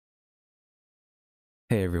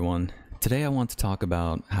Hey everyone, today I want to talk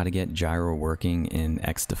about how to get Gyro working in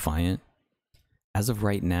XDefiant. As of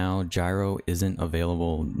right now, Gyro isn't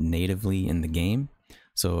available natively in the game,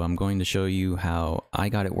 so I'm going to show you how I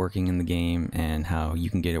got it working in the game and how you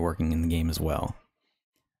can get it working in the game as well.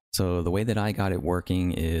 So the way that I got it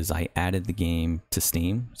working is I added the game to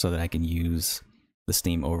Steam so that I can use the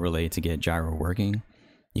Steam overlay to get Gyro working.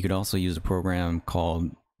 You could also use a program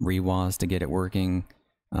called Rewaz to get it working.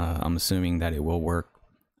 I'm assuming that it will work.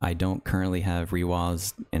 I don't currently have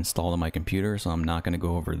Rewaz installed on my computer, so I'm not going to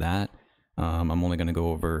go over that. I'm only going to go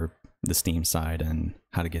over the Steam side and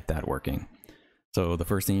how to get that working. So the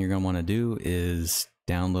first thing you're going to want to do is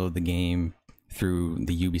download the game through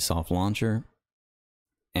the Ubisoft launcher.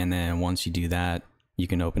 And then once you do that, you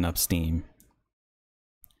can open up Steam.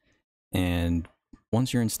 And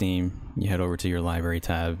once you're in Steam, you head over to your library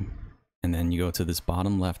tab, and then you go to this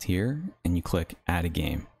bottom left here, and you click Add a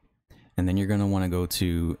Game. And then you're going to want to go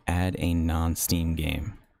to Add a Non-Steam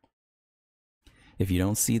Game. If you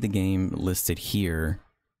don't see the game listed here,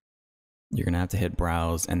 you're going to have to hit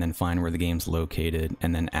Browse and then find where the game's located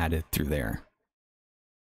and then add it through there.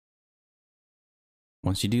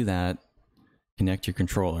 Once you do that, connect your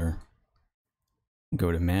controller,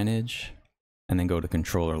 go to Manage, and then go to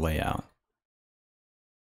Controller Layout.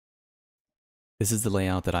 This is the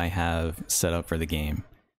layout that I have set up for the game.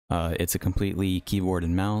 It's a completely keyboard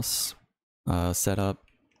and mouse setup,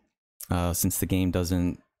 since the game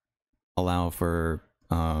doesn't allow for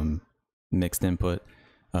mixed input,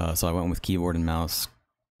 so I went with keyboard and mouse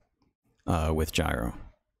with Gyro.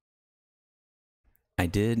 I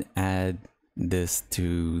did add this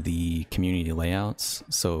to the community layouts,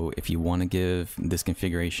 so if you want to give this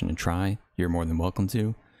configuration a try, you're more than welcome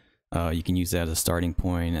to. You can use that as a starting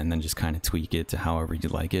point and then just kind of tweak it to however you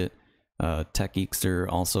like it.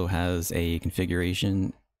 TechGeekster also has a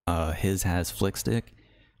configuration. His has flick stick.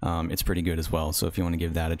 It's pretty good as well, so if you want to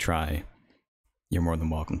give that a try, you're more than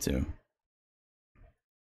welcome to.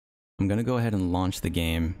 I'm going to go ahead and launch the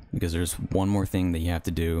game because there's one more thing that you have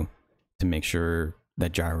to do to make sure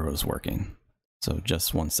that Gyro is working. So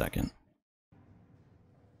just 1 second.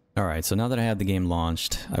 Alright, so now that I have the game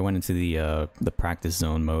launched, I went into the practice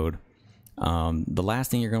zone mode. The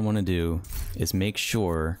last thing you're going to want to do is make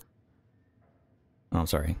sure...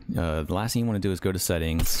 the last thing you want to do is go to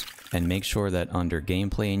settings and make sure that under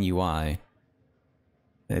gameplay and UI,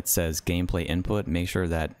 it says gameplay input. Make sure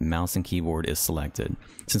that mouse and keyboard is selected.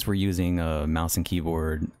 Since we're using a mouse and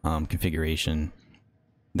keyboard configuration,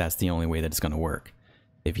 that's the only way that it's going to work.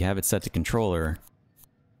 If you have it set to controller,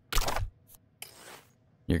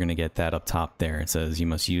 you're going to get that up top there. It says you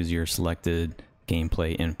must use your selected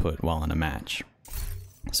gameplay input while in a match.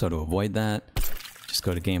 So to avoid that, just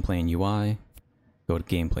go to gameplay and UI, go to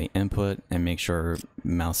gameplay input, and make sure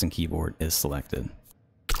mouse and keyboard is selected.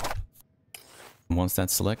 Once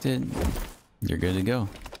that's selected, you're good to go.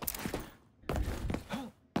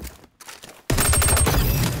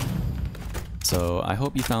 So I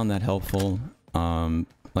hope you found that helpful.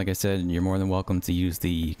 Like I said, you're more than welcome to use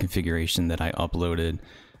the configuration that I uploaded.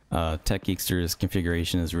 TechGeekster's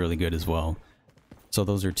configuration is really good as well. So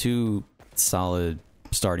those are two solid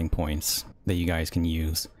starting points that you guys can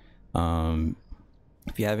use.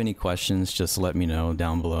 If you have any questions, just let me know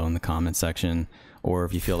down below in the comment section, or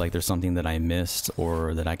if you feel like there's something that I missed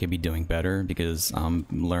or that I could be doing better, because I'm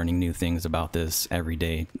learning new things about this every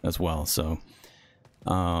day as well. So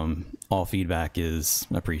all feedback is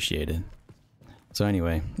appreciated. So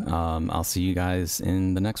anyway, I'll see you guys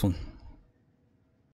in the next one.